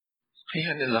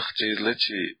يعني لختي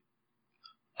لتي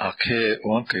أكي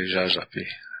وانك جاجبي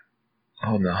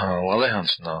هنا والله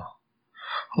هنسنا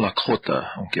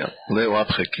لقطة ممكن لا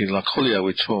وابخي كي لقولي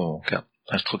ويتشو ممكن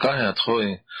أشتغل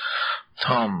تروي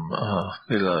تام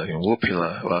إلى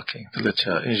يوبيلا واكين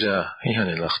لتي إجا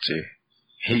يعني لختي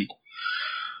هي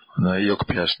أنا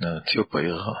يوك بيشنا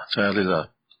تيوبيرا تعالى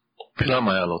بلا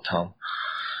ما يلو تام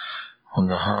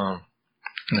هنا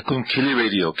نكون كيلي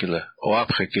فيديو كلا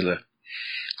وابخي كلا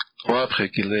وابخي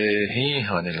كلا هي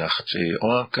يعني لختي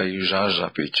وانك يجاجا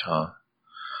بيتشا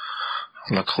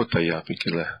لقطة يا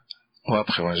بكلا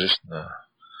وابخي وانجشنا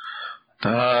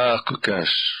تا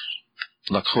كوكاش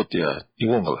لقطة يا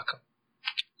يوونغلك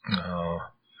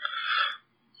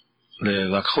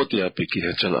لقطة يا بكي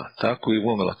هجلا تا كو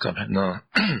يوونغلك هنا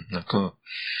نكو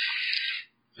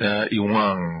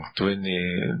يوان تويني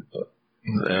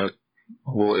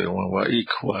هو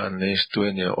وإيك وانيش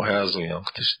تويني وهازو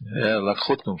ينقتش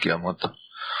لقطة نكي أمتا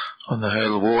أنا هاي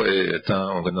الوو تا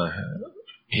وغنا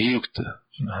هيوكتا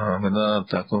أنا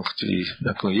تكون ختي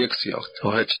تكون يكسي أخت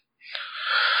وهج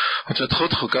وتدخل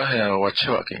خكاها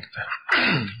واتشواكين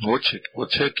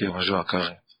واتشك وجوا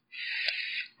كارين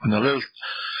أنا لل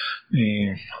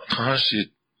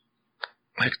تهاشي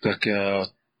هكذا كا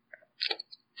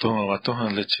توها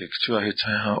لتشك شو هي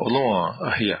تها أولوا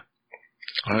أهيا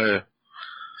هاي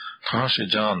تهاشي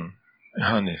جان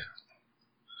هاني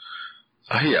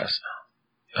أهيا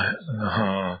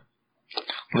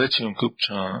لتشم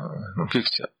كوبشا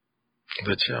كيكسيا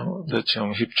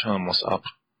لتشم هيبشا مصاب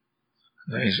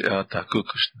نيج أتا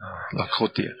كوكشنا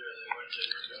لخوتيا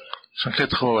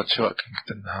شنكت خوات شواك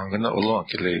كتنا غنا الله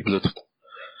كلي بلوت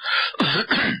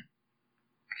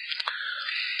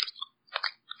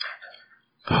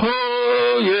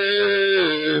هو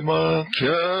يما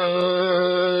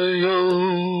كيايو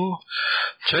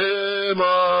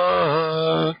تما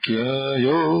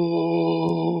كيايو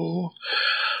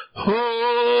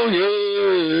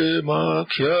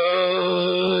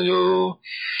마키아요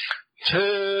제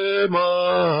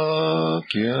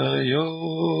마키아요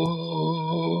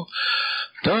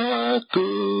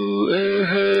다쿠에헤코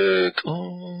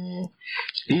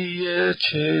이에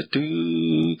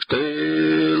체득대로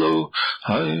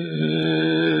하에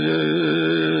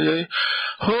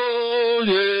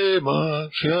호예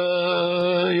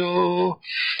마키아요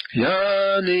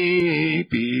야니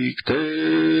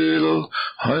빅대로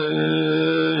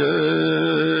하에요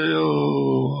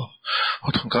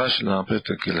어떤 가시나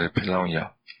베트길에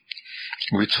필라우야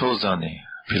위초자니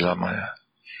필라마야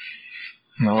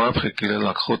나와 베길에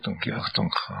락호튼 게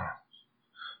악동카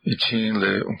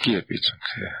이친레 웅기에 비천케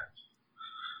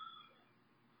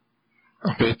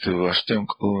베트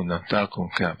와스템코 나타콘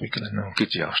게 베길에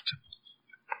나기지 아스템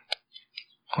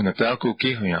나타코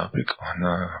기후야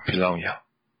베코나 필라우야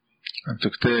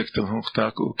안tuktek to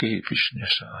hongtaku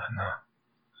kihipishnesa na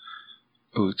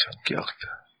uitsankjachta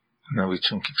na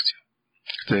uitsankjachta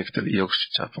tek tel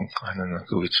iokshitsapon kana na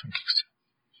uitsankjachta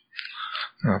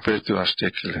na petu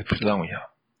astekele pilauja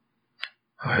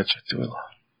ahetsatula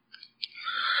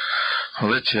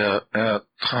Letja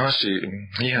trasi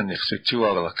nihanik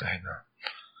seksuaalilla kahina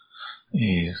I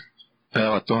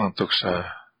tohan toksa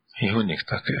hihunik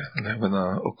take levana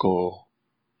oko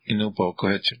inupa ko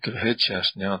hechas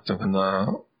nyata kana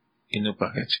inupa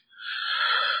hech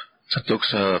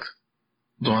satoksa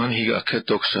doan higa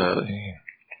ketoksa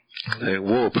le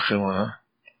wo prema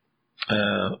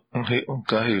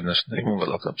unkahi nas ne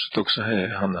mungalaka satoksa he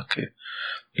hanake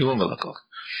imungalaka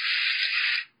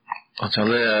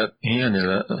atale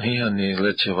hiani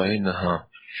leche vaina ha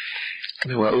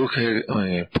le wa uke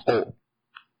po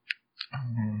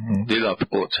dila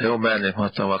po teo mane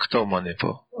mata wakto mane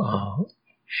po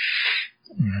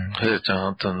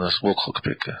Heetaan nas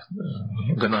wokokpike.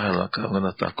 Ganahellaka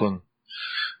ganatakon.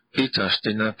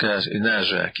 Itastina käs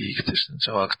inäjää kiiktis.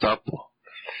 Se on tapu.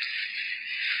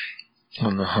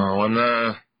 Wana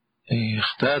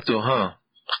ihtatu ha.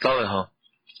 Htaleha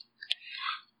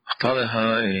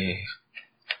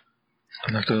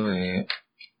Naku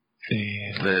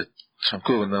le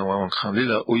chanku na wankhan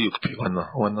lila uyukpi wana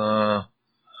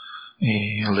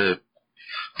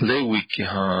le wiki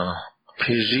ha.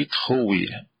 Pejit howi.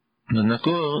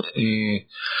 Nako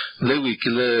lewi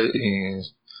kile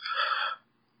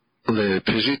le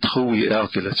pejit howi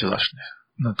kile tilashne.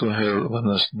 Nako hel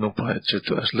vanas nopa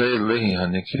etcetera. Le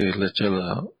hanik le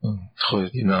tela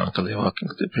khoina kale wakin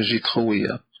pejit howi.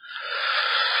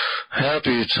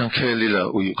 Happy chankelila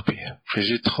uyukpi.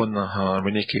 Pejit hona ha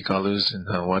miniki galus in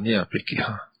wania piki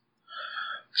ha.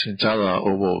 Sinjala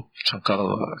obo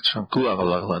chankua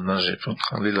la naje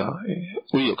lila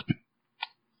uyukpi.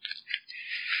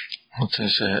 Wat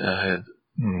is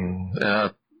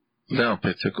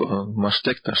lämpeteko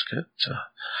mastektaske cha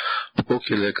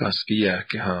pokile kaskia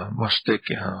keha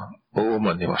mastekeha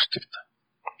omani vastikta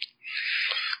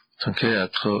tankea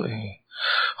tro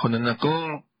honanakon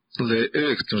le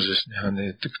elektroses ne hane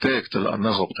tiktektel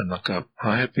anagopta naka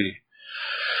happy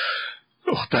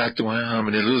ohtaat ma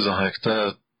meni luza hekta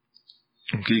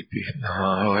gipi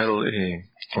hel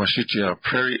washitia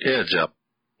prairie air job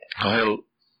hel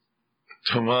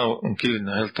tuma unkilin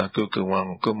hel takuku wan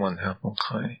kuman hapon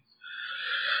khai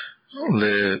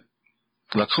le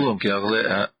la kolonki agle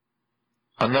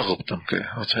anagoptam ke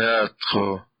otayat tro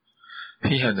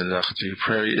hihan lachti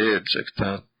prairie air jekta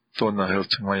tona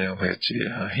helt maya vechi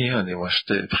hihan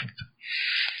waste bringt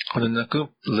honanako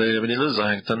le meni luza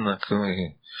hekta naku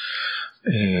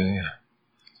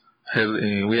hel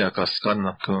we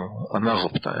akaskanna ko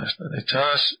anagopta jasna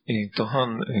chas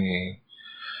tohan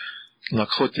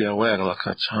lakhotia wera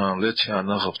kacha lecha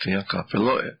anagoptia ka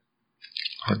peloe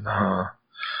ona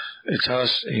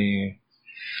chas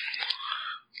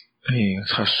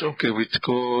khashuk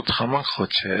vitko thamak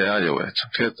khoche ayo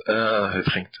chaket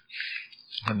bringt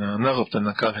ona anagopta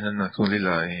nakavena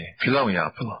kulila pilaw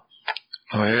yapela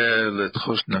hel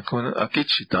tkhos nakon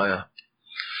akichitaya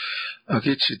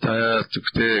Akichitaya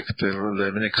tukte le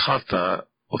menikata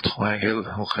othwangel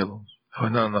hokhel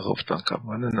hona nagoptan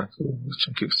kamana naku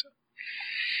chunkisa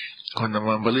hona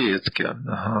mambaliet kyan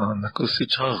naku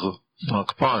sichago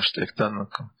makpast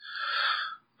ektanaka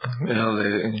ele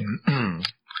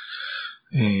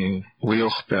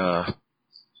wiochpa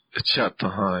chata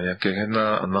ya kena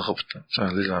nagoptan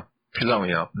chalila pilaw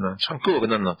ya na chanku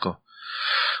ganako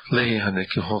lehi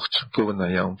haneki hoch chanku na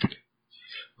yampli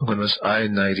Oganas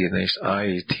I-90 next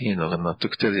I-18 ogana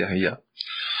tuktelia hiya.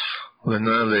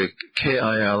 Ogana le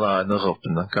KILA nagop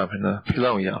na kapina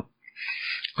pilaw ya.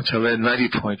 Chale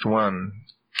 90.1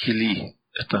 kili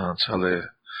etan chale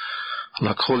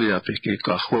la kolia piki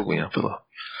kahwogu ya pila.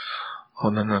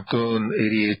 Onana kun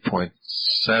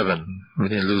 88.7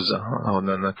 within luza.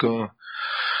 Onana kun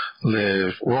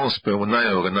le wonspe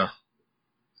wanayo ogana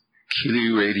kili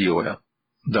radio ya.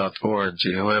 .org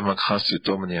hoye makhasi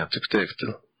tomnia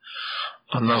tuktektel.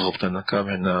 Anagopta na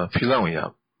kamena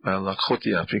pilawya la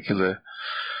khotia pikile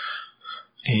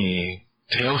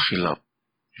teofila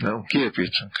na unkie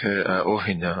ke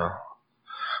ohina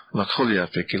la kholia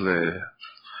pikile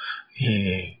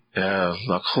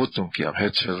la khotun ki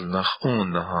abhechel nach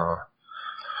una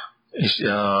is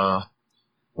ja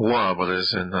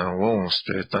wabalesen na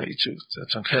wonste taichu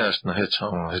tankas na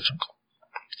hechon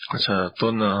acha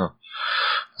tona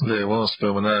le wons pe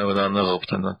wana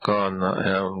nagopta na kana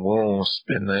wons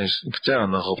pe nes kta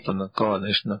nagopta na kana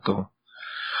is na ko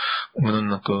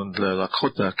na ko la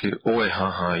khota ki oe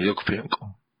ha yukpinko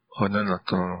ona na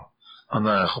ko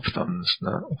ana khopta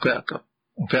na ukaka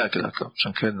la ko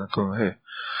chanken na ko he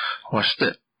waste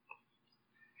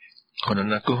ona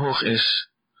na ko hoch is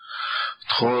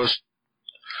tros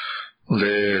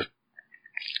le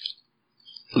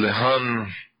han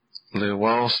le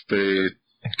wons pe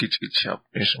kitchap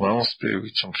is wons pe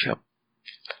wichonchap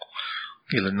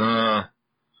ilana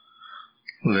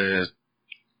le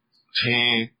ti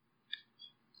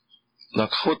la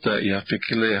khota ya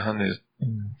fikile hane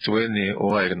tueni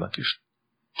oaigna kish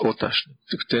otash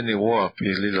tukteni wa pe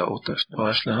lila otash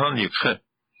ashna han yukhe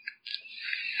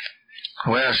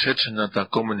wa shechna ta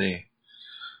komni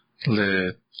le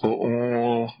o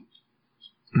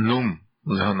num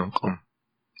le hanon kom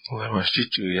le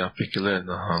mashichu ya fikile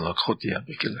na la khota ya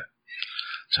fikile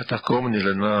chata komni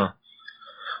le na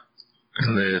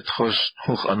le tkhos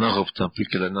hoch anagopta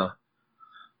fikile na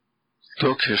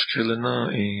Tokish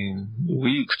kelena in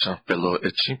week chapelo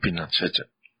etchimpina cheche.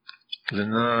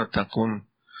 Lena takun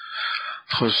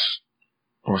khos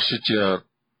ositia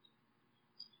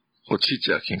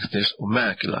ochitia kingtes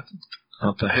umakila.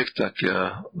 Anta hekta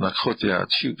kia nakhotia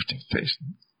chupting face.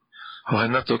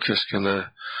 Hoena tokish kele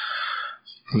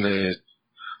le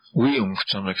wiung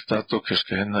chamekta tokish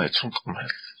kena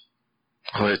etchunkumel.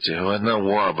 Hoete hoena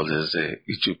wabeleze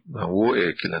ichup na wo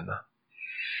kelena.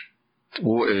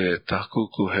 O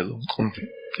takuku helum kompi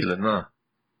kilana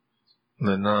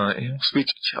lena in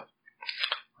speech chap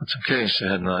atake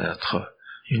shena ya tro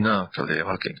ina kale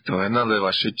waking to ena le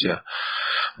washitia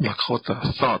makhota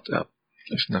thought up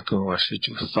ishna ko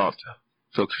washitu thought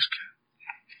tokiske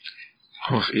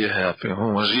hoch ihr happy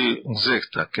hoji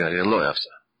unzekta ka yelo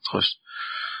afsa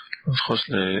khos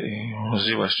le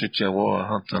hoji washitia wo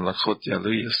hanta la khotia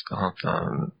luis ka hanta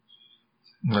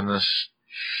manas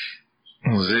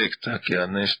Muzikta ki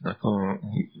anesh na ko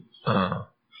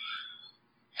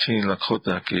tin la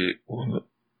khota ki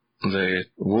le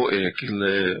wo ki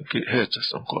le ki hechas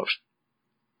on kost.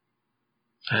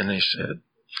 Anesh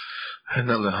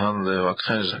هنا لهان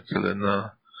لوكخنجا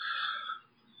كلنا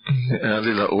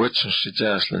أليلا ويتشن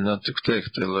شجاش لنا تكتيك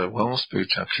تل وهم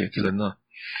سبيتشا كلنا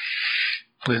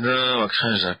لنا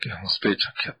وكخنجا كهم سبيتشا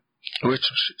كي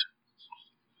ويتشن شجا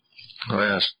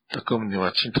وياش تكم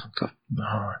نيواتشين تنكا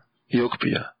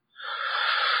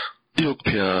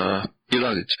يوكبيا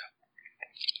إلاجا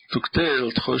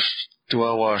تكتيل تخش توا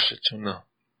واشتنا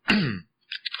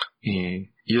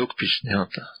يوكبيش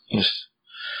نهاتا إيش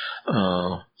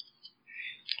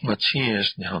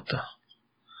واتشينيش نهاتا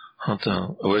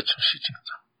هذا ويتشن شجا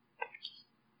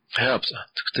هابزا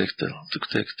تكتيكتل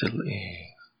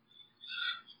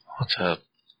هذا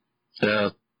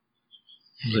يا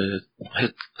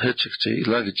هتشكتي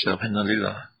إلاجا هنا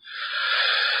ليلا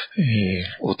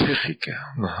وتخيكا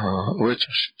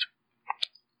ويتشن شجا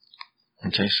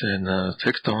جيسنا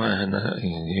تكتوها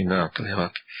هنا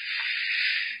كليواك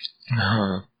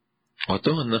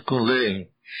وطبعا نكون لي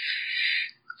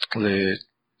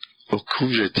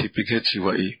وكوجة تيبيكتي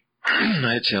وإي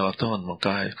نايتي وطبعا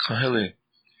مقاعي خهلي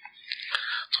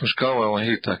تشكاوا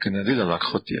وهي تاكنا ليلا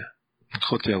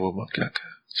لكخوتيا ومكاكا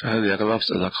فهذه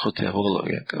أغلبت لكخوتيا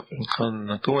وغلقاكا كان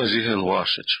نكون زيه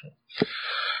الواشد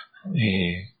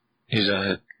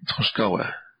إذا تشكاوا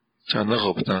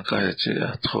نغب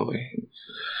تنقايتي أتخوي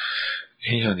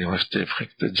هي أني واشتي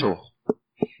بخيكت جو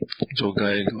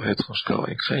غايق وهيت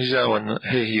خشكاوي خيجا وانا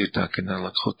هي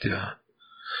تاكنا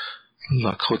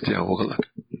لكخوتيا وغلق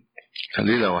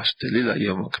ليلا واشتي ليلا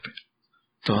يومك بي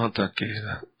توهان تاكي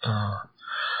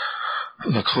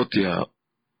لكخوتيا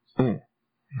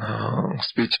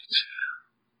سبيتش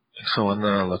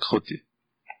خوانا لكخوتي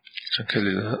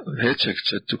شكلي هيتشك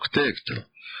تكتيك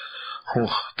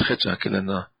هوخ تخيجا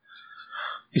كلنا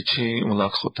إيشي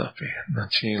ملاقوتا بي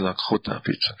ناتشي لاقوتا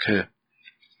بي تكه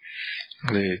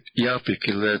لي يابي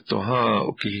كله توها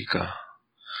وكيكا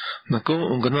نكون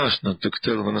ونغناش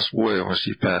نتكتل وناس ويا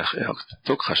ماشي باخ ياك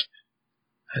توكخش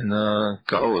هنا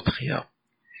كاوت خياب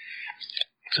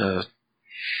تا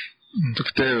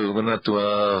تكتل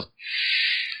وناتوا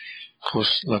خوش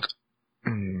لك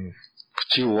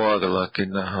كتي واغ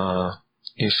لكنها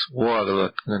إيش واغ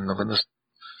لكنها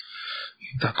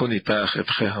تكوني باخ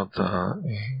بخيرتا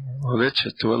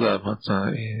ولتشت ولا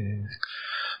متا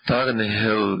تارني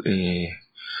هل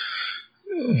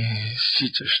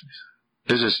سيتش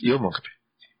إذا يومك بي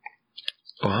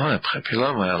وها بخي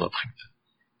بلا ما يلا بخيت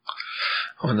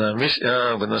وانا مش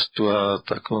بنستوا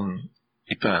تكون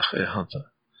باخ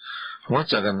هانتا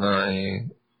وانت غنا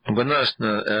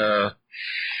بناسنا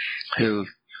هل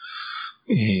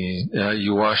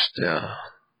يواشت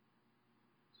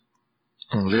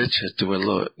ليتشت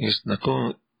ولا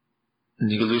يسنكون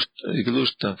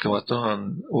نيجلوشتا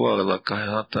كواتان وارلا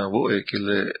كهاتا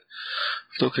وإكله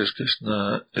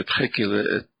توكشكشنا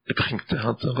إبخيكله إبخينكته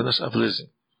هاتا وناس أبلزين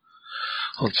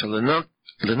هالش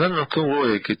لنا نكون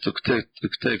وإكي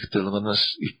تكتيك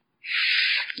تلوناس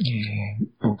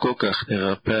نكوكخ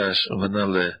نراباش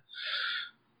وناله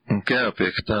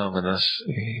نكابيكتا وناس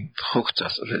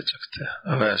خوكتاس ليتشكته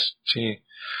أواش شي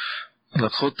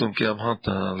لخوتهم كيام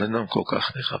هاتا لنا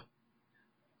نكوكخ نراب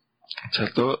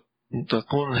تلتو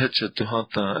تكون هتشت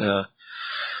هاتا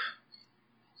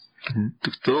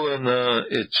تكتورنا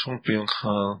اتشومبيون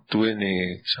خان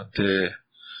تويني شانتي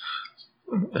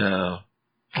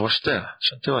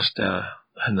واشتا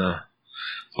هنا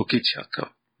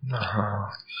اوكيتشاكا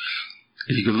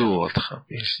يقلو اتخام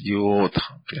يو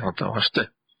اتخام هاتا واشتا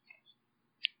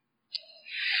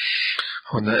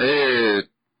هنا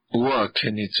وا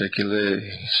كني تشكيلي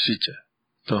سيجا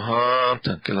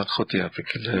توهان كلا خوتيا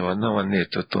بكلا وانا واني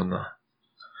تتونا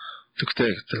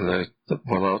تكتيك تلا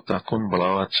بلاو تكون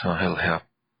بلاوات شاهل هاب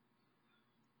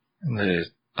ل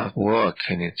أقوى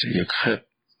كني تيجخب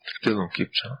تكتلون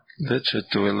كيبشا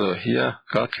لتشتويلو هي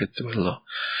كاكتويلو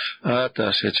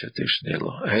آتا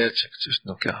شتشتشنيلو هيتشك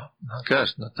تشنوكا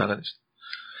نكاش نتاغنش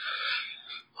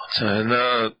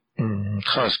هنا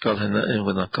خاص قال هنا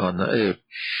إنغنا كان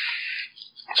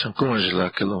شنكون جلا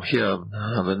كلهم هي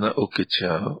هذا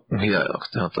أوكيتشا هي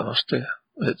أكتر تاشته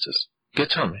هتس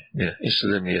كتامي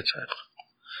إسلامية تعب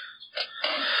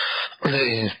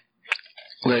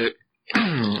لا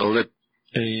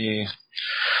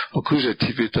وكوجة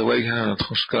تبي تواجه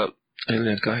تخشكال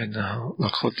اللي كاينها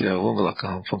لخوتيا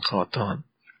وغلقها فنقاطان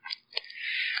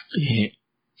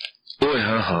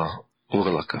ويها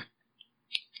وغلقها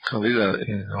خليلا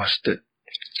واشته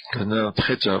كنا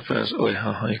تخيجا فاس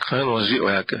ويها يخيل وزي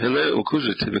وياك هلا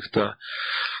وكوجة تبكتا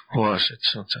واشت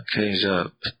شنطا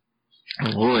كيجا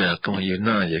ويا كما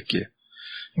ينا يكي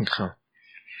إنكا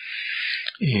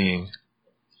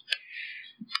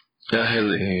يا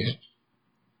هل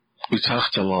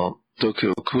وتاخت الله دوكي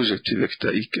وكوجة تبكتا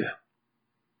إيكا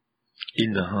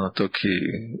Inna toki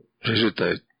resulta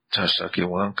chasha ki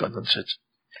wanka nan chech.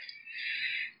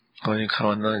 Kani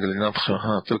kawana gelina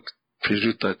pha tok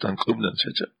resulta tan kubnan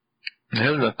chech.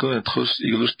 Hel na kon trus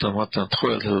ilusta matan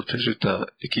troel hel resulta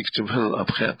ekik hel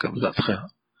après comme la après.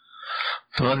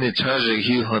 Tani chaje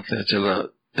hi hat chela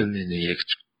elni yek.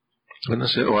 Wana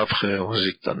se o après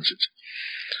wajik tan chech.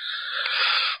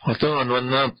 Attends,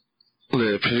 on a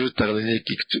le plus tard les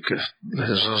kiktuke,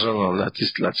 les gens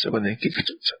l'artiste là, c'est bon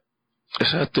kiktuke.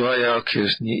 Ça toi ya que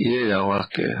ni ya wa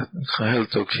que khahel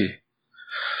toki.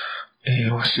 Et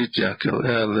aussi ya que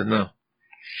elle non.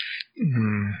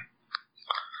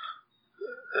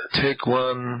 Take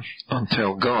one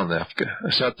until gone after.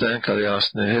 Ça t'en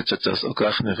kalias ne hetas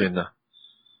okachne vina.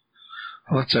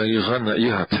 What's you gonna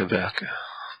you have to back.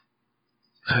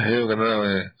 Hey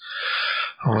gonna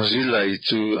Wazila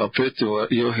itu apa tu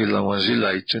yo hila wazila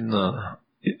itu na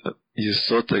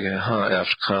yisota gen ha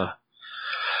afka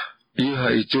iha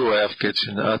itu afka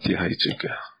china ati ha itu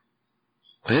ka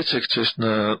hechek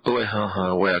chesna oe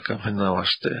ha weka hna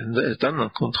waste dan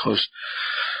kontros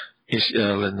is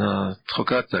na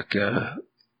trokata ka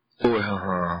oe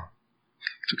ha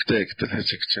tuktek te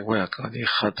hechek che weka ni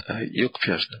khat yuk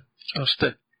pyasna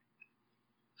aste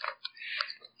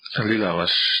alila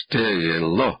waste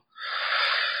lo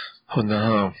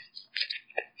Hona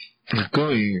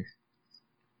going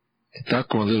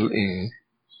tako little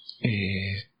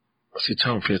si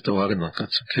cham feto wagna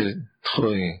katske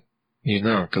troi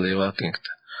ina kaleva kinkt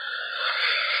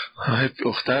het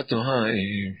ochtato ha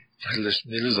helles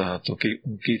nilza to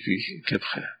kifi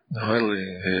kepre hal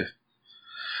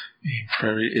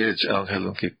prairie edge al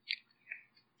hello kip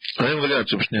I'm gonna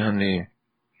just hani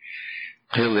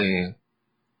hele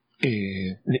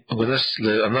ولاش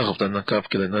أنا غبت أنا كاب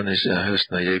كلا نانيش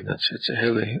هلش نايبنا تشي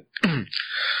هلي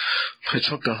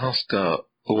بخيتشوكا هانسكا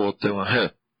أو تيوان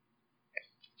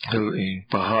هلي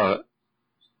بها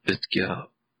إتكيا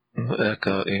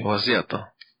إكا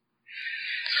وزياتا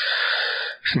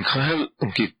هل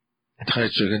أمكي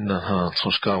تخيتشو جنا ها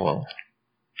تخشكاوا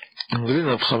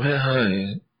نقولنا بخبها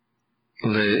هاي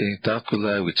لي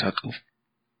تاكولا ويتاكو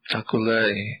تاكولا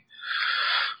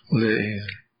لي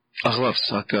أغلب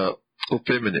ساكا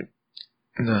وبيمنم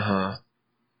نها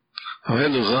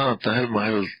هلو غان تهل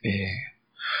محل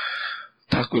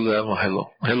تاكل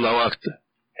محلو هلا وقت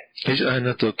إيش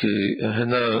أنا توكي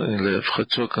هنا اللي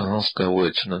فختشو كهانسكا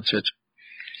ويتش نانشج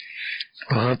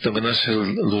هانتا بناش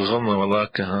اللغة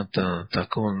ولاك هانتا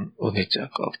تكون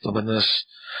أونيتشاك أفتا بناش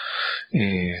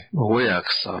وياك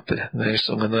ساتي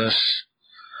نيش بناش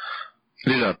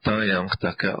ليلا تايام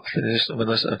كتاكا نيش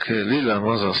بناش أكي ليلا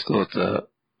مزاسكوتا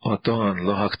وطبعا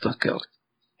لو هكذا كالت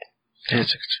هيك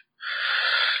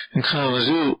إن كان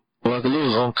وزو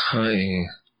وقلو غنك هاي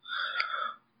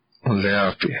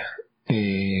لعبي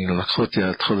لخوتي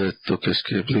أدخلت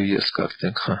توكسكي بلو يسكاك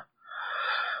تنكا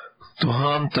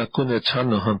توهان تكون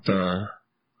تشانو هانتا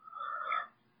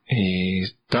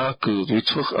تاكو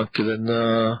ويتوخ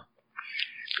أكلنا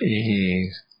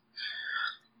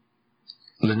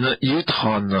لنا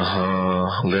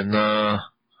يتخانها لنا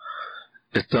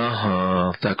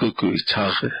إتاها تاكوكو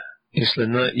إتاخي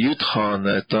إسلنا يدخان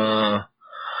إتا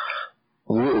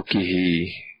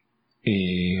ووكيه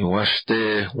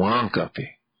واشته وانكابي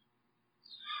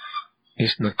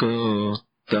إسنكو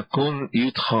تكون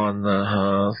يدخان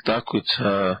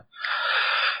تاكوتا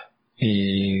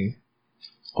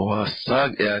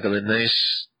واساق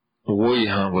إعغلناش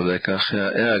ويهان ولكا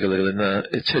خيا إعغلنا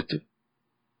إتشتو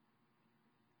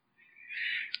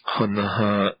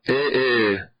خنها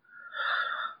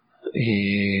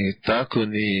tako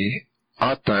ni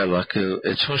atala ke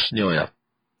echonsnioja.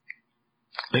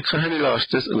 Ik ga heel laat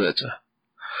stes lezen.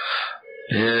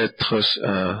 Tros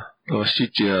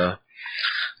wasitja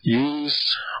use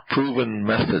proven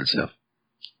methods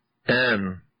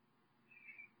and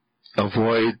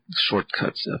avoid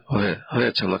shortcuts.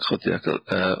 Hoja chala khotja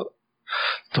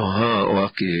toha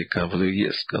waki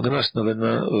kavlujes. Kadras na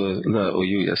la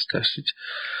oyujes kashit.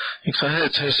 Ik ga heel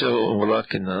chese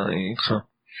walakina ik ga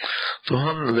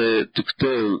توهان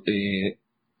لدكتور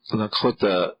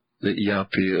لقطة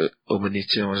لإيابي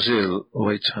أمنيتي وزيل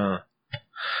ويتها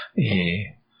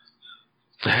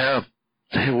تهاب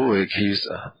تهوك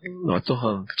هيسا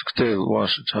وتوهان دكتور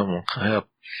واش تامون خياب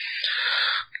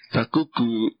تاكوكو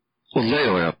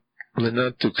وليو ياب لنا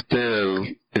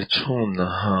دكتور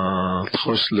اتشونها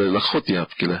تخش للقطة ياب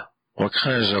كلا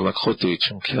وكخانجا لقطة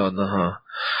يتشون كيانها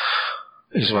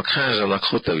is wat gaan ze laat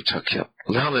goed uitzakken.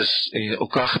 Alles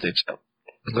ook achter.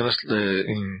 Dan is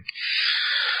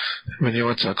meneer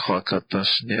wat zak gaat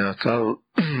dat ja kal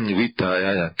vita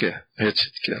ja ke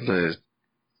het ke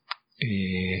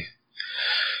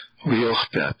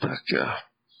ويوخبيعتك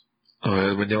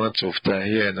هو من يوم تشوفته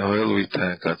هي هو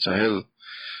ويتانك تهل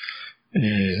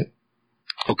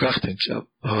وكاختنشاب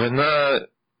هنا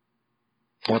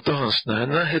وطهنسنا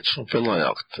هنا هتشون في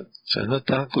لايقت سنة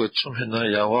تاكو هتشون هنا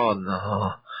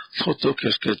يوانا صوتو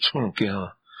كشكتشون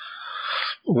كيها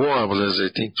وابل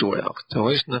زيتين تويقت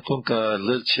ويش نكون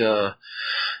كالتشا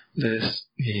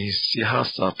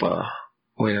لسيحاسابا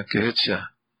ويكهتشا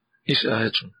إيش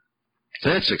أهتشون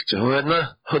تهتشكت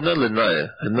هنا لنايا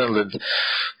هنا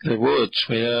لبوت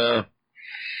شوية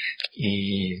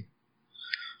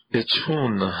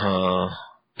يتشون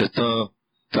لتا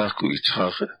تاكو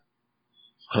يتشاخي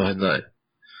هنا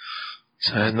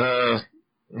سهنا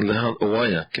لها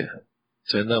أواياك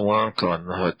سهنا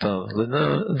وانكان هتا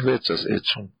لنا لتس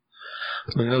إتشون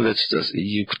لنا لتس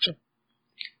إيوكتشون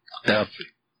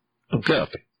أبي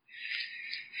أبي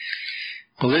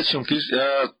ولتشون كيس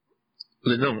يا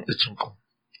لنم إتشونكم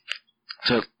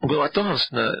وقواتنا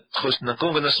خشنا كون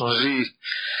غنا سنجي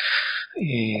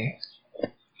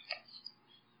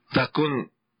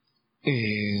تكون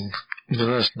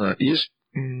غناسنا إيش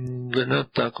لنا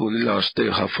تاكو للا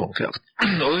أشتي خافون كاكت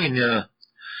أوينيا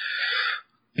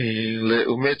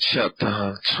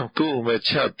لأمتشاتها تشانكو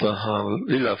أمتشاتها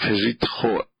للا فجيت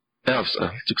خو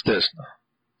أفسا تكتسنا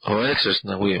هو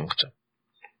إكسسنا ويمكتم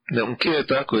لأمكي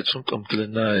تاكو يتشونكم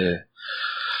كلنا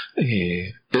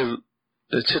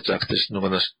تشتاكتش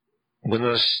نغناس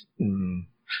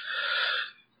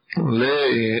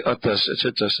لي أتاس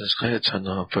تشتاكتش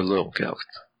خيتشانا فلوم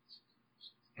كاكت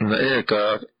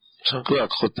نأيكا شانكو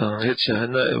أكخوتا هيتشا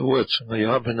هنا ويتش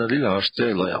نياب هنا للا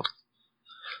أشتي لا ياكت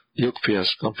يوك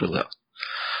بياش كم في لا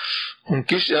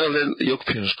مكيش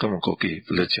يوك بياش كم كوكي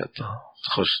بلتياتا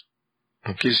خوش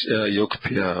مكيش يوك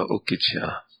بيا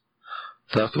أوكيتشا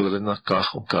تاكو لنا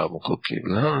كاخو كابو كوكي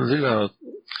لان للا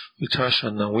يتاشا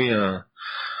نويا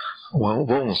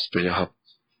وونس بيهاب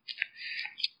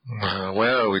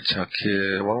ويا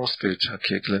ويتشاكي وونس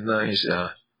بيتشاكي لنا إيش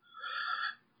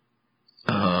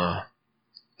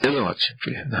إلواتشين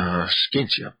فيه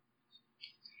شكينشيا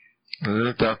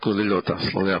تاكو للو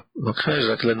تاسلويا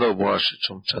وكاجاك لنو بواشي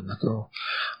تشمتشانكو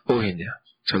أوهينيا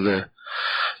تلي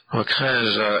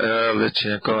وكاجا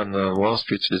لتشين كان وونس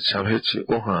بيتشي تشامهيتشي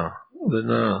أوها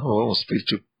لنا وونس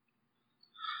بيتشي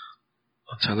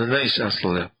تلي إيش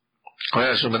أسلويا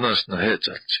قايا شو مناشنا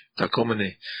هيتشاتشي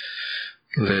تاكومني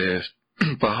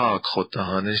bahak khota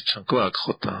hanis chankwa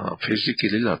khota fiziki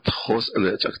lila tkhos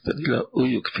ele jakta lila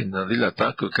uyuk pinna lila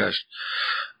taku kash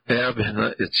erbhna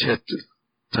etchet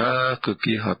taku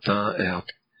ki hata erb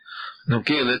no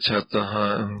ki ele chata ha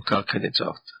ka kene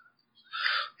jaft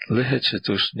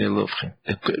lehechetus nelofrin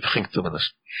bringt manas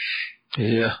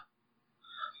ja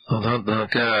dan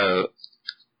ka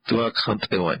tua khant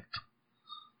ewan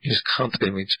is khant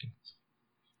emitski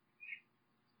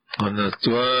ana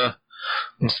tua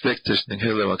inspectors ning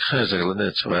hele wat khazer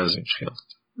lanet swazing shkil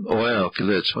oya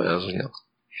kilet swazing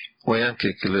oya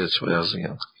kilet swazing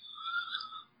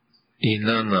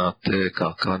inana te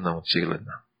kakana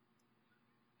uchilena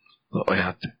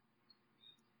oya te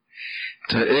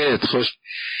khosh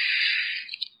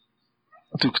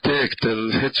tuktek tel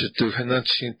hetche tu hanat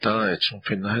shinta chum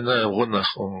fin hana wona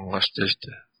khon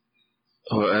wasteste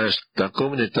o as ta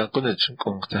komne chum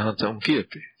kon ta hanta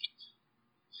kiepi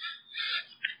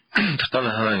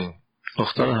تختارها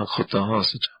اختارها خطها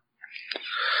سجا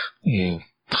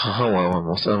تخاوا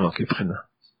ومسامة كيبخنا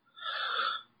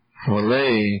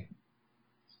والله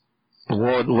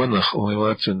ونخ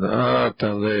ويواتن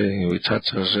تالي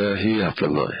ويتاتر هي في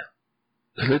الله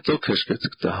اللي توكش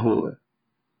كتك تهوه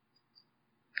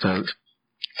تال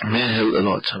مهل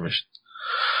الوات همشت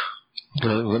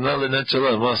ونال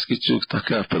نتلا ماسكي تشوك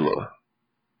تكا في الله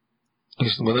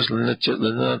يسمونش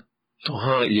لنا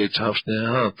توها يتعرفنا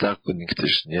ها تاكو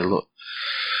نكتش نيلو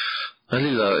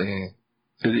عليلا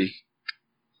لي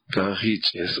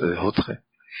كاريت يس هوتري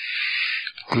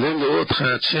لين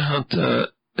هوتري تشهنت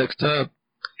اكتاب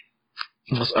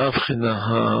مس افخنا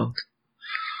ها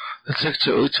تسكت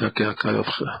اوتشا كاكا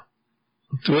يبخا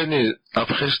تواني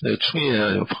افخشنا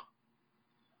تشوية يبخا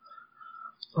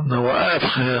نوا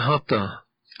افخي هاتا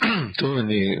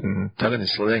تواني تغني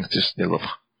سلانك تشني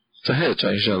لبخا تهيج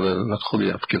عيجا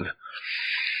لخولي ابكله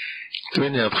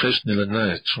تواني افخشني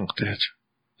لنا تشونك تهيج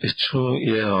اتشو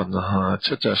يا نها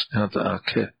تشتاش نهاتا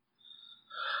اكي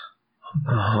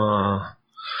نها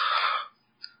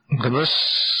غنس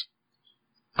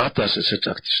اتاش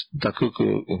تشتاكتش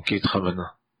تاكوكو انكيت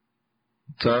خمنا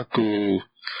تاكو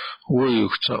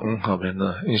ويوكتا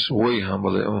انخمنا إنس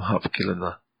ويهامل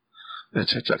انخابكلنا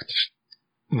تشتاكتش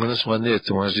غنس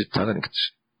وانيت واجد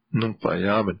تغنكتش نمبا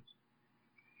يامن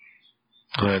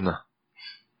غينا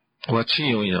واتشين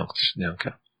يوين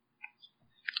تشنيانك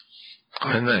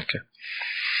هناك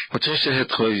واتشين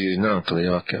شهد خوي نانك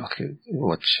لياك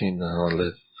واتشين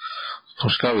هذا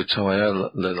مشكلة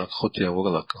توايا للخوتيا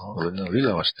وغلق لنا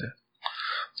ليلا واشته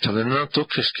تلنا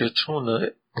توكش كيتشون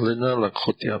لنا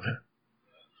لخوتيا به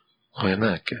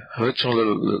هناك هرتشون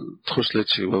تخش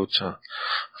لتشي ووتشا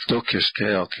توكش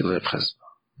كيا كيلي بخز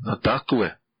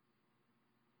نتاكوه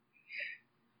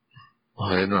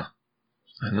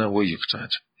هنا ويك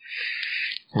تاج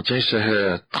واتشين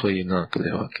شهد خوي نانك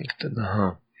لياك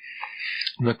تنها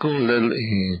نكون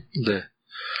ل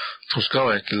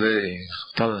مشكلة كيلي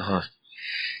تلها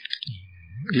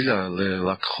إلى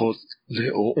للخوت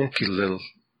لأنكل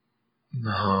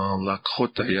نها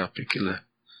لخوت يا بكله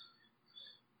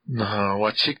نها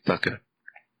واتشيك تاك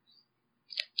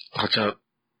حتى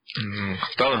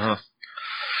تلها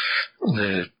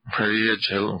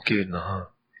لبريج هالأنكل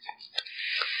نها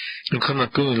يمكن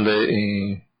نكون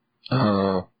ل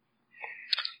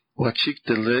واتشيك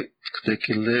تلك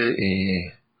تكله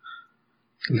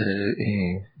ل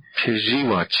بيجي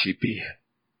واتشيبي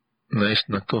نايش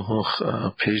نكون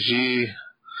بيجي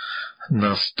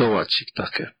ناستوى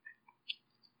تشيكتاك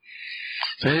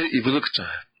فهي يبلغتا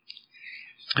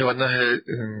وانا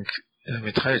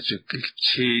متخيل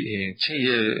تشي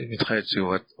متخيل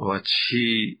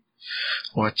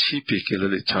واتشي بيك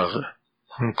اللي تاغ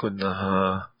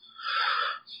هنكونها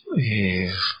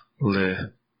ل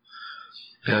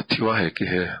يا تيواهيك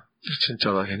هي 진짜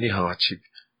هني هواتشي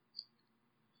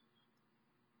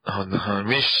هنها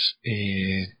مش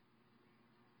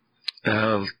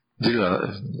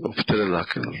ديلا وبتلا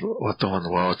لك وطن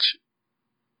واوتش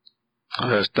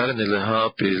اشتغلني لها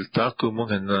بالتاكو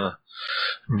مهنا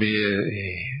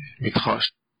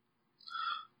متخاش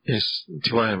إس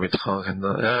تواهي متخاش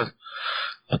هنا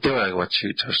تواهي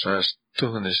واتشي تشاش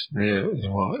تهنش ني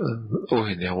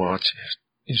اوهني واتشي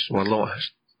إس والله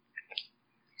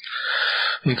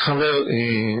يخلو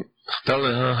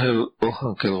اختلها هل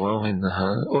اوها كلوان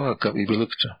هنها اوها كبي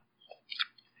بلوكتا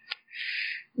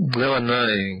لو أنا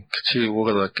كتير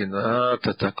وغلق إن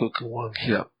تتكوك وان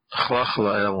هي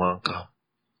خلاخلا يا وانكا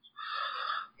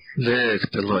ليك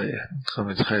تلاي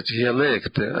خمس حاجة هي ليك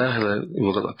تأهل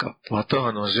وغلق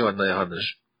وطهن وزيوانا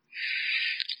يهانج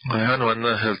ويهان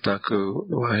وانا هل تاكو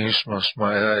وهيش مش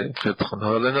معي خدخن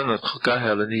هلنا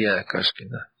نتخكاها لني ياكاش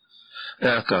كنا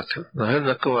ياكاك نهل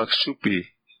نكواك شوبي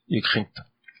يكخنت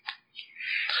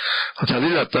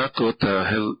وتعليل تاكو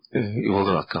تأهل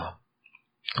وغلق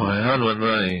ويان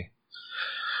وناي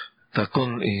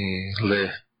تكون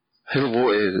ل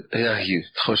هلو هي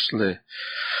تخش ل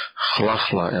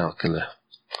خلاخلا يا كله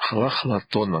خلاخلا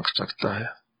تونك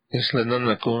تكتاه إيش لنا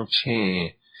نكون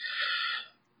شيء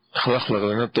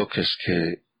خلاخلا لنا توكش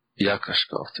كي ياكش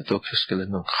كافت توكش كي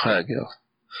لنا خاجر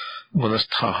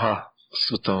منستها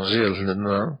ستانجيل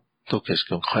لنا توكش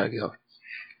كي خاجر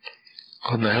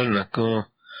كنا هل نكون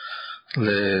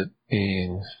ل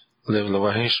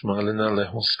لواهيش مغلنا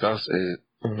له سكاس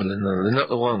لنا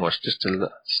اوان واش تستل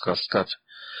سكات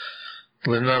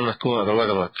لنا نكو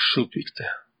غلغلك شوبيكته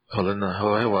لنا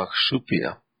هو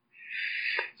شوبيا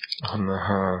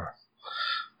هنا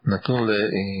نكون ل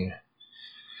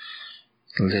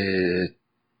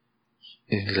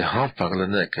هامبر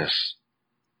لناكس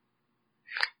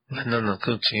لنا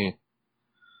نكون تي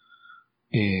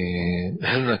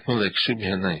هل نكون لك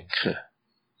شوبيا نايك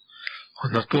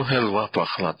نكون هل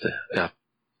وابخلاته يا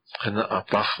هنا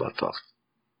أبخلاته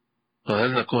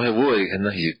هل نكون هوي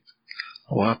هنا هي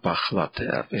وابخلاته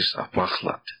يا إيش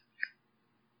أبخلاته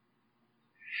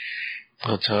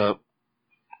هذا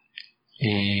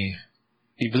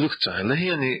يبلغته لا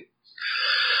يعني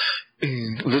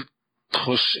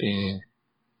لتخش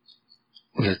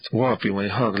لتوابي ما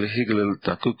يهاج لهيجل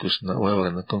التاكوكسنا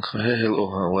ويورنا كن خهل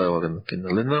أوها ويورنا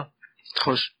كنا لنا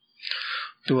تخش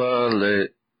توا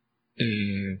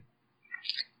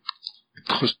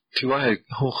تخش تواهي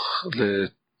هوخ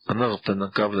لأنغطنا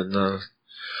قبل النار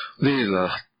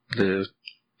ليلة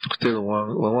لتكتير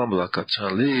وان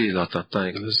بلاكاتشان ليلة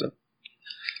تاتايق لزا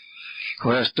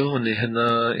ويشتوني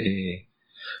هنا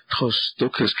تخش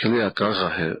توكس كليا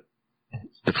كاغا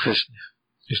بخشني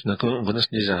إيش نكون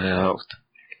بنسني جاهي هاوت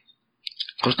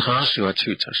تخش تخاشي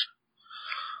واتشوتاش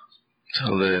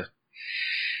تالي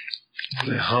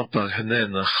لهامبر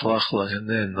هنا خلاخلا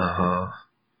هنا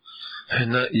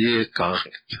هنا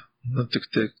يكارت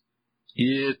نتكتك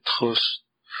يتخش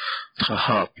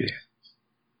تخابي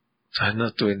هنا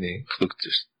تويني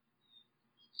كلوكتش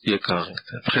يكارت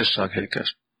بخشاك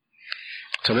هيكاش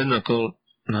تلنا كل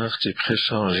ناختي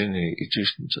بخشان جيني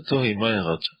يجيش نتوهي ما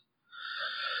يغط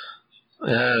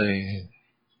ياي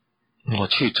ما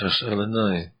تشيتش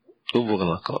لنا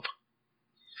أبغى لقب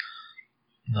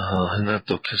هنا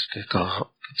تو كسك كا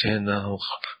جينا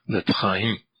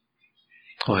لبخاين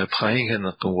هو بخاين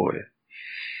هنا كوي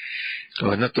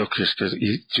وهنا تو كسك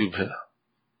يجوبها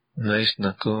نايش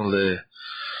نكون ل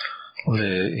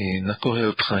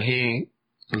نكون بخاين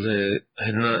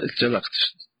هنا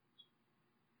جلقتش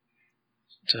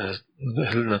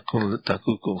هل نكون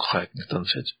تاكوكم خايك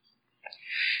نتنشج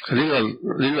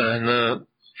ليلا هنا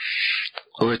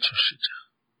قوتش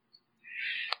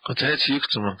قتهت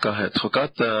يكتم كهت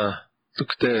خكاتا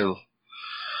تكتيل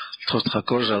تخت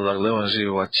خكوجا لغلوانجي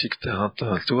واتشيكتا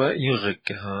هانتا توا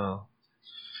يغك ها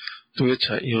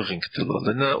تويتشا يغنك تلو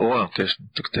لنا اوام كاش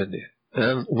تكتلي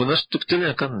وناس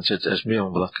تكتلي كان نشج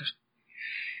اجميهم بلاكش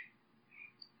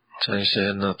تانيش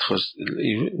هنا تخش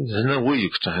هنا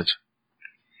ويك تهج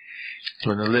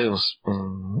وانا ليه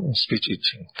سبيتش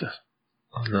ايتشينك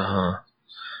لها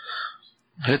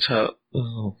هيتها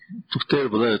تكتير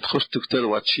بلا تخش تكتير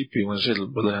واتشيبي منجل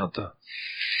بلا هذا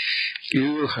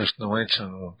يقول خش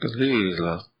نوعيشان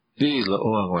ليلا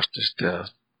اوان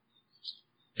واشتشتا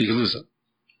يجلوزا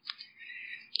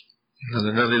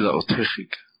نلنا ليلا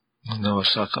اوتريخيك نلنا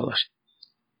وشاكالاش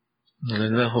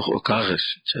نلنا هو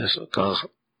اوكاغش تشاس اوكاغ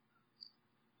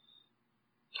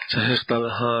تهيخ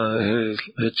تالها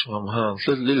هيتش وامها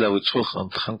ليلا ويتشوخ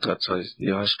انت خنكا تشايز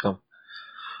يعاشكم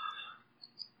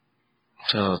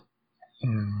تا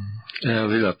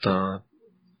ليلا تا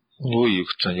ويك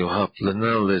تا يوهاب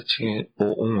لنا لتي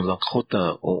او لقوتا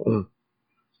او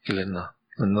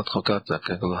لنا تخوكاتا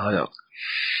كالهايا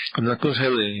نكون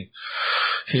هلي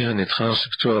هي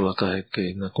نتخانسك توالا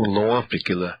كي نكون لوان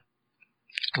بيكلا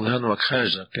لأن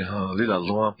وكخاجة كها ليلا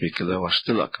لوان بيكلا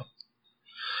واشتلاك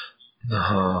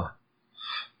نها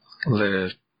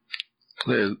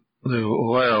ل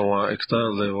وايا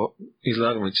واكتار ل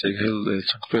إلاغ ميتشيك هل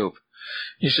تنقبيوب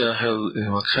إيشا هل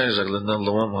وكخاجة لنا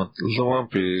لوان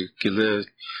بيكلا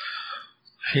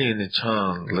هي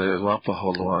نتخان لوابا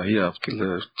هولوا هي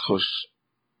بكلا تخش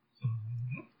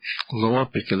لوان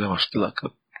بيكلا واشتلاك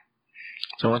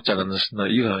جماعة نسنا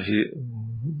إيها هي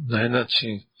نهنا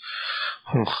تشين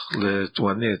هوخ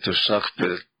لتوانية تشاق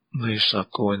بل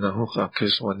نيشاقو إنا هوخ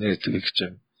أكيس وانية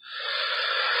تليكتم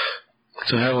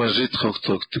تهاوى زيت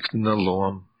خوكتوك تكتنا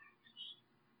لوام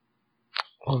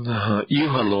ونها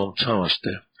إيها لوام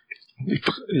تاوشته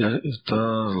تا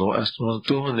لو أستمان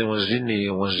توهن وزيني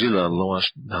وزيلا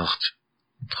لواش ناخت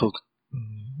خوك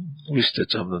ويشته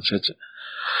تامنا تشجع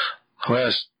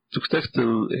هواش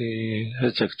تكتكتل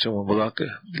هيتك تشوم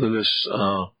بلاكه للش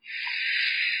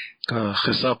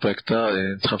كخسابك تا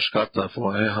تخبشكاتا فو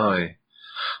هاي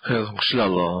مشلا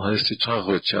الله هاي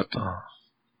استيشاغو تشاتا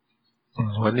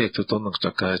ونيتو تونك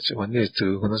تكايتش ونيتو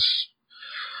ونش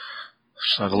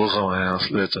شغلوغا وهي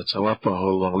أصليتا توابا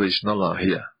هو وانغليش نالا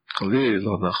هي قليل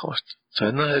لو ناخوشت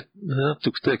فهنا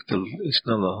تكتكتل إش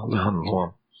نالا لهن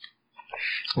لوان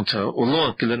وتا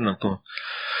ولوان كلنا كو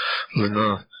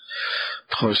لنا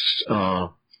تخش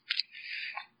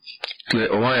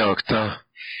لأوايا وقتا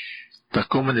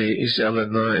تكومني إيش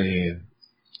ألنا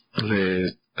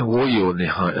لأويو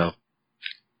نهاية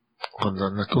قلنا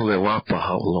نكون لوابا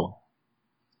هاولو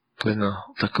قلنا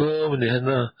تكومني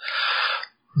هنا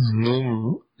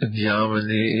نوم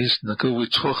يامني إيش نكون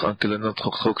ويتخوخ أنك لنا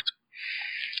تخوخت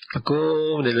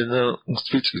تكومني لنا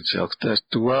نسبيتش وقتا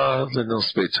توا لنا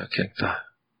نسبيتش كيكتا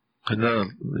قلنا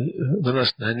لنا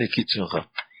سنهني كيتشنغا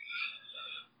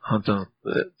هذا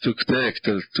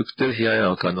تكتل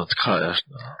هي كانت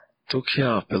كايشنا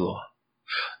تكيا بلو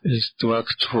استواك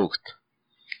تفوكت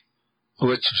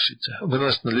وتشيتا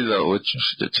بناس نليلا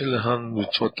وتشيتا تلهان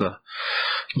وتشوتا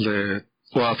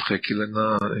لوافخك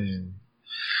لنا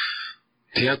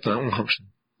تياتا همشن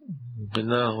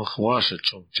بنا وخواشة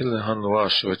شوم تلهان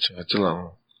واش وتشيتا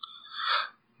تلهان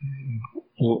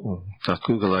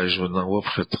تاكو غلايج ونا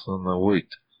وافخت خنا ويت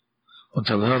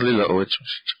وتلهان ليلا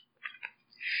وتشيتا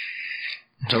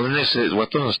تلنيس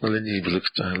وطنس نلني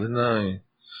بلكتا لنا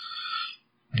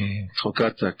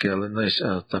خكاتا كي لناش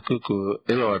تاكوكو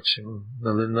إلواتش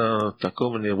نلنا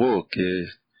تاكومني ووك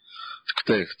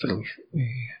تكتكتل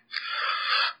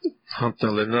حتى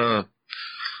لنا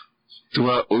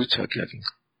توا أويتشا كيرين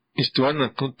استوانا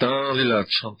كنت للا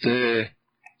تشانتي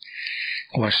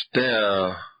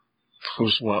واشتا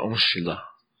خوش وأنشلا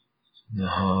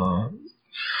نها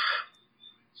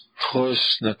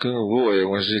خوش نكون ووي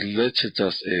وجلتش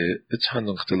تاس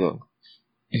اتحنن قتلون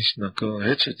إيش نكون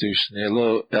هيتش توش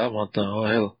نيلو يعمل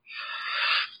هايل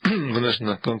بناش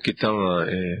نكون كتابة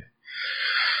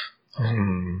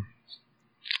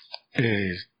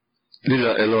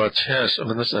ليلا إلو أتشاش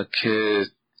بناش أكي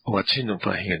واتشينو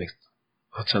باهيني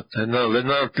أتشاتنا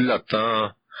لنا تلا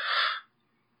تا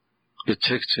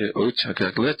اتشكتي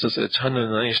اوتشاك ليتس اتشانا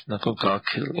نايش نكون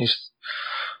كاكل ايش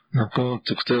نكون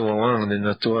تكتب وان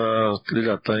لنا توا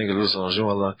تلقى تاني جلوس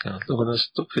عجوا الله كان لو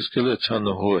ناس تكش كله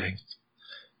اتشانا هو هين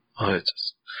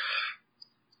هايتس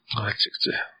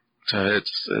هايتشكتي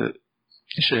هايتس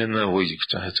شهنا ويجك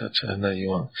شهنا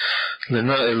يوان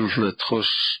لنا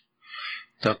التخش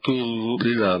تقول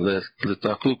للا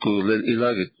لتقول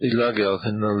للإلاج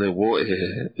هنا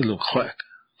لو الخواك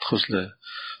تخش له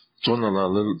جونا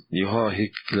لا يها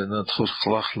هيك لنا تخش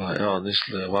خلاص لا يعني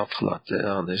لا وابخلا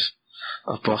يعني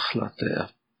أبخلا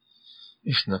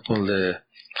إيش نقول له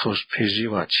تخش بيجي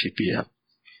واتشي بيا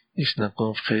إيش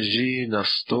نقول بيجي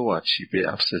نستو واتشي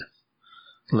بيا بس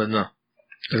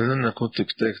لنا كنت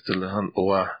كتكت لهن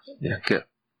أوا يعني كه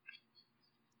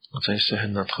وتنشته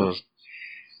هنا تخش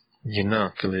ينا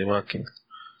كلماكين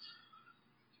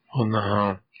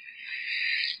هنا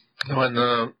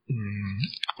وانا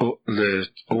ل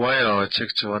وايا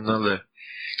تشكت وانا ل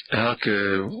هاك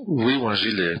وي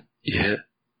واجيلي يه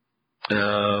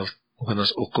وانا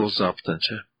اوكو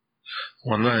زابتنچه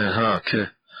وانا هاك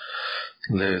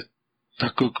ل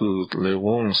تاكوكو ل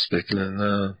وون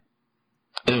سبيكلنا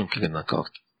يمكن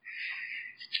نكاكت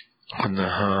وانا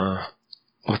ها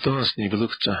وتونس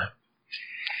نيبلوكتا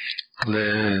ل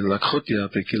لاكوتيا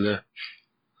بكله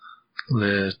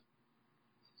ل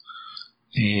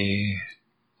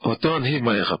وطن هي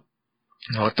ما يغب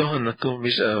وطن نكون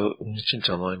مش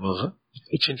نشنجانا يمغى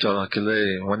نشنجانا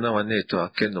كله وانا تو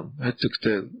أكنهم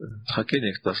هتكتل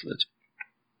حكيني كتاسلج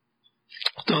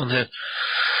وطن هي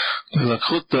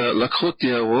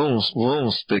لاكوتيا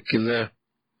وونس بكله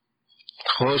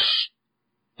خوش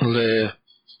ل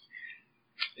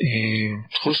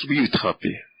خوش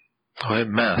بيتخابي هاي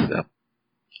ماث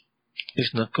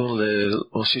إيش نكون ل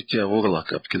وسيتيا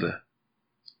وغلاك بكله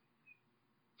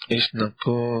إيش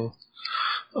نكون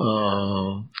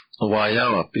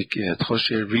وايا بيك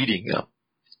تخش reading up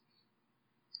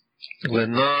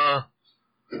لنا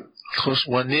تخش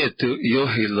وانيت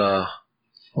يوهي لا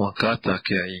وكاتا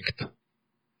كيانكت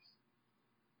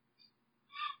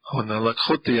هنا لك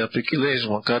خطي يا بيك ليش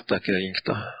وكاتا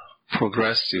كيانكت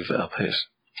progressive up هيش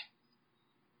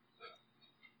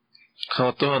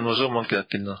خاطر نوجو مانكا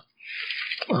كنا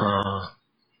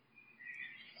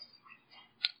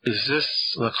Is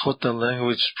this Lakota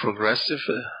language progressive?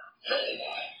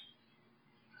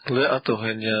 Le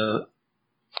atohenya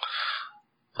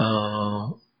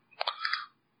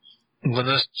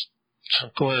ganas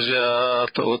chankoja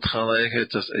to utkhalaik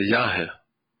hetas yahe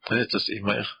hetas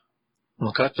imer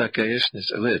makata kayeshnis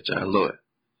eleja aloe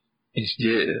is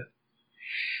ye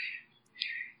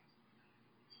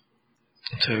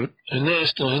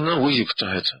Nesto na uyuk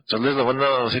tahet. Talela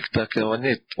wana hekta ke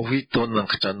wanit uhiton nang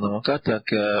kcana makata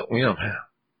ke uyam he.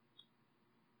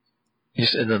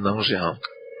 Is ena nang jang.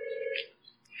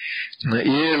 Na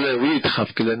iele wit khap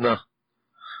kelena.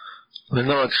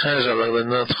 Lena khaja la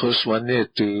lena tkhus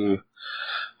wanit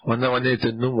wana wanit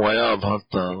nu waya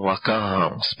bhanta waka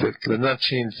spekt lena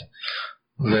chin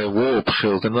le wo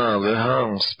phil kana le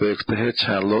hang spekt he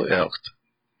chalo elkt.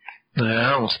 Na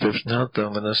hang spekt na ta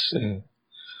manas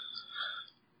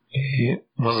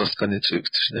مرة كانت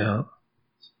شفتها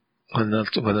أنا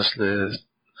تبغى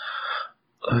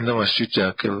أنا ما شفت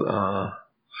أكل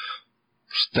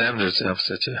standards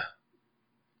أفسده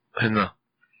هنا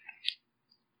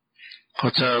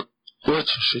حتى قلت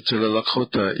شفت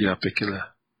للقطة يا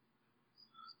بكلا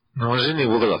نواجهني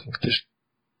وغلق نكتشف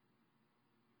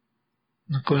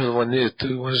نكون الوانيت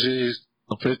واجي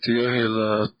نبيت ياهي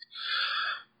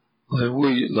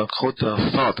لوي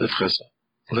لقطة فاض إفخسة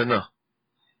لنا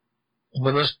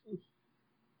Manas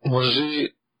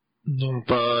Monji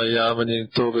Numpa Yamani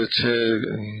Tobeche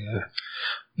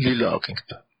Lila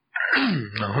Kingta.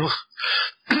 No,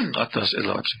 Atas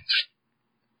Elogin.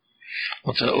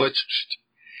 What's a witch?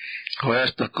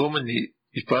 Where's the comedy?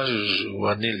 Ipaj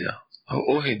Vanilla.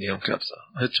 Ohinium capsa.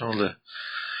 It's only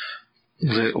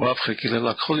the Wafrikilla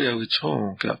la Colia with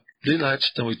home cap. Lila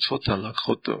Hachton with Total la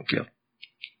Cotum cap.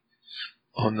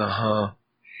 On the ha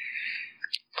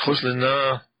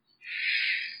Hoslina.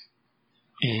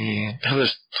 هذا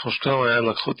تخشكوا يا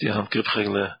لقطي هم كيف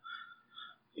خيله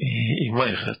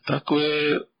إيمايخ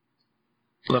تاكوي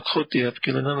لقطي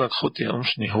هتكلنا لقطي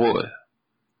أمشني هو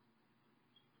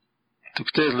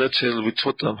تكتير لاتشل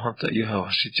بتفوتهم هانتا إيها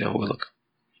وحشيتي أولك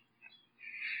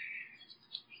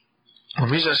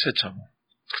وميجا شتهم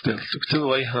تكتير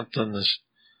واي هانتا نش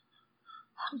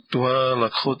دوا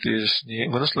لقطي شني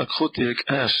ونس لقطي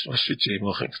هيك آش وحشيتي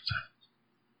موخنكت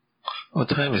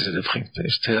وتهايمي زي بخنكت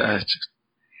اشتهي آشتك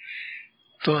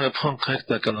تو نبخون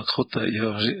كايكتا كان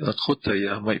لقطة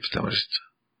يا ما يبتمجد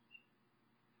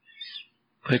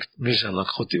هيك ميجا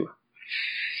لقطي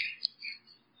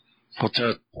Mutta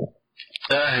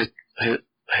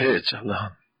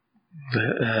heetsälähän.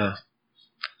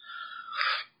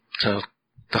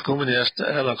 Takumini ästä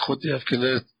älä kotiaf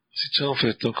kille sit se on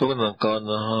fettu kokonaan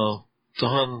kanna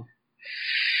tohan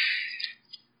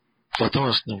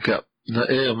Vatamast nunca na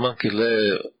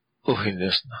mankille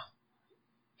ohinnesna.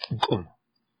 Kom.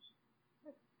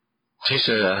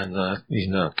 Sisään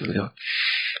ina kille.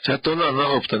 Sä tona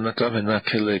nahopta na kamena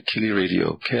kille kili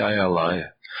radio KILI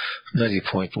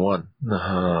 90.1 na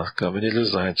kamene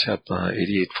zain chapta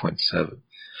 88.7.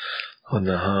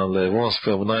 Ona le once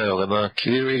for na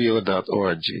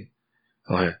kiliradio.org.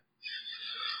 Okay.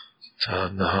 Sa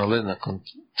na le na kon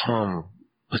Tom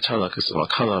Achala kiswa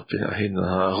kalapi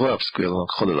ahina huap squil on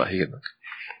khola hina.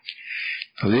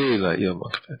 Lila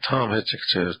yomak Tom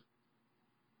hetchekche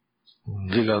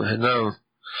lila hina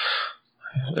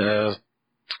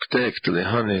tekle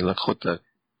hani la khota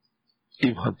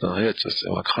imhanta hetches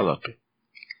wa kalapi.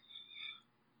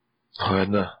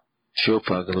 Hana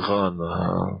shopa galgana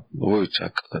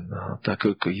woichak na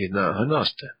takuku yina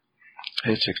hanaste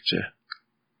hetchekche.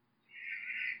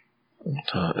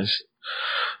 Ta is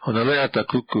Ona le ata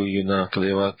kuku yuna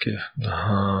klewake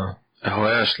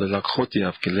ahoyash le lakhoti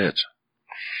afkilet.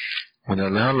 Ona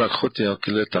le han lakhoti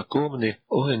afkilet akumni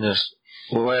ohinas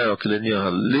oya klenia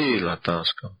le la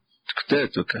taska.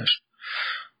 Ktetu kash.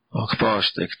 Akpash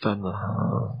tektana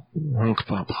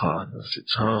hunkpa bhan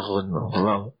sitsagun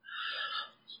ram.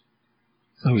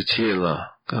 Wichela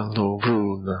kalo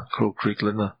bruna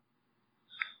kokriklena.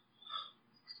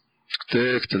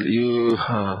 Ktektel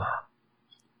yuha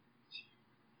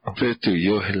Apetu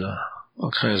yohila,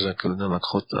 okaza kulna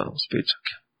makhota spechak.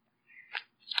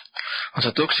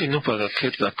 Asa toksi no para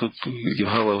keta kuku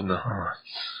yohawa na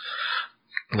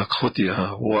nakhoti ha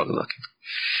wala.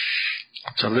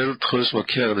 Chalel khos wa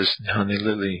kyaris hani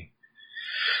lili.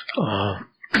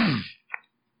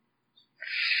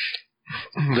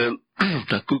 Del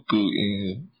takuku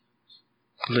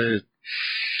le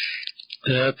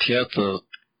teatro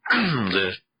de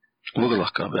wala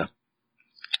kabya.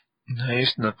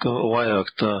 Is na ko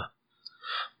wayakta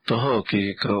toho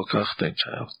ki ko kachten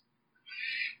chao.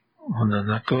 Ona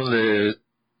na ko le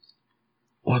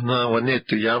ona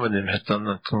wanetu yamanim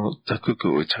hetana ko takuku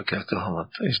uchaka ka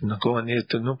hamata. Is na ko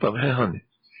wanetu no pa behani.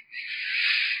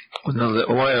 Ona le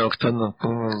wayakta na ko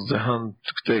zahan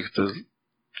tuktekta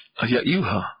ya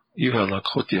yuha la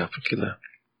khoti apikila.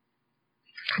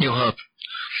 Yuha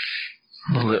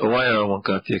le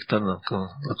wayakta na ko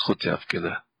la khoti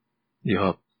apikila.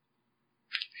 Yuha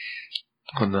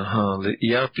Ona le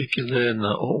iapi kile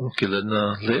na kile na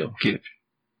le kip.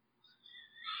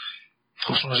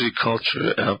 Kosmosi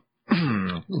culture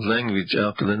language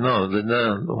kile na le na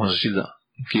wazila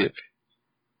kip.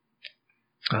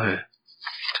 Ai.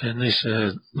 Tenise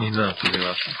nina kile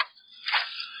wasa.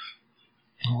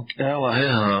 Ela he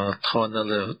tkhona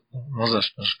le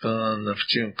mozash mashka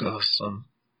nafchimka hasan.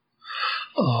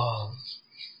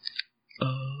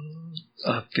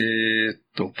 Ate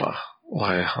topa.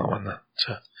 Why hawana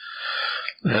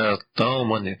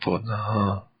taumani podna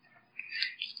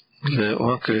le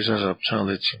oke jajab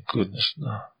chale goodness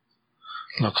na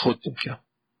la khotupya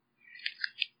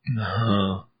na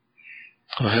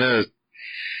he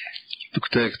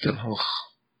tuktekten hoch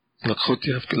la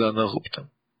khotya fkila na ruptam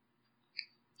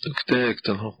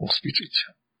tuktekten hoch hospitalitja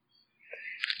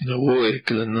na woe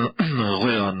kila na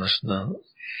roya nasna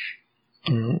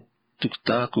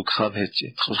tuktaku khabhetji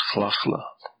khla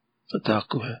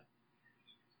Takuhe.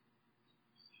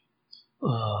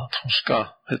 Truska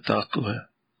hetakuhe.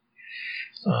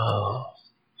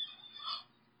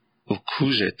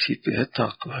 Ukuje tipi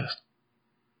hetakuhe.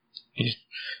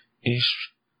 Ish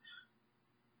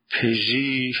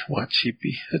peji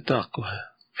wachipi hetakuhe.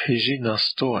 Peji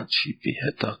nasto wachipi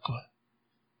hetakuhe.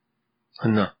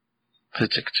 Na,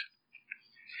 pejekt.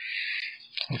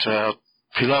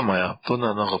 Pilamaya,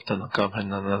 pona naroptana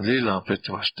kamhena na lila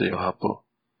petwashte yohapo.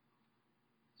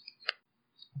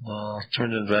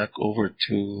 Turn it back over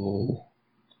to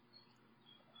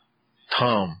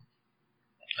Tom.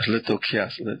 A little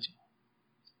kias, little.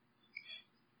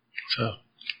 So.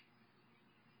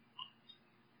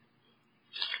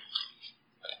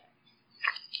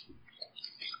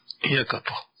 Here,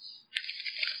 couple.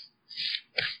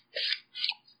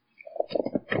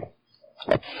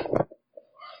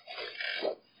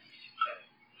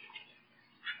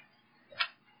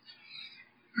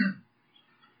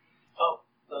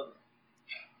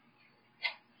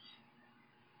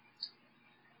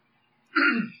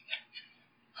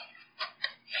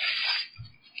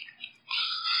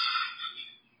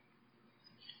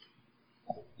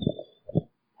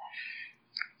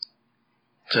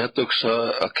 Tatuksha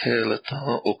akeleta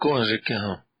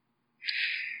okonjikeha.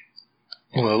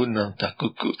 Wauna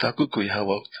takuku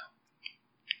yahawakta.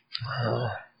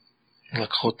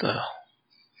 Lakota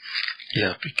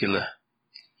ya pikila.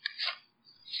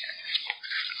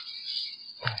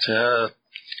 Ja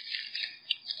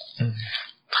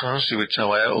transi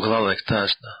wichawaya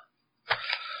oglalektasna.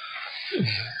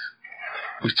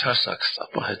 Wichasaksta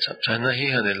pahecha. China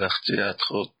he hanelachti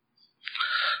atro.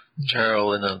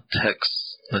 Gerald in a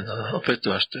text in a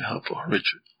petuaste hapo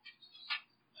Richard.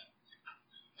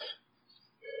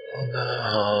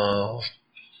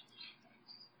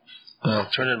 I'll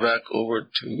turn it back over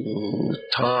to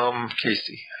Tom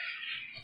Casey.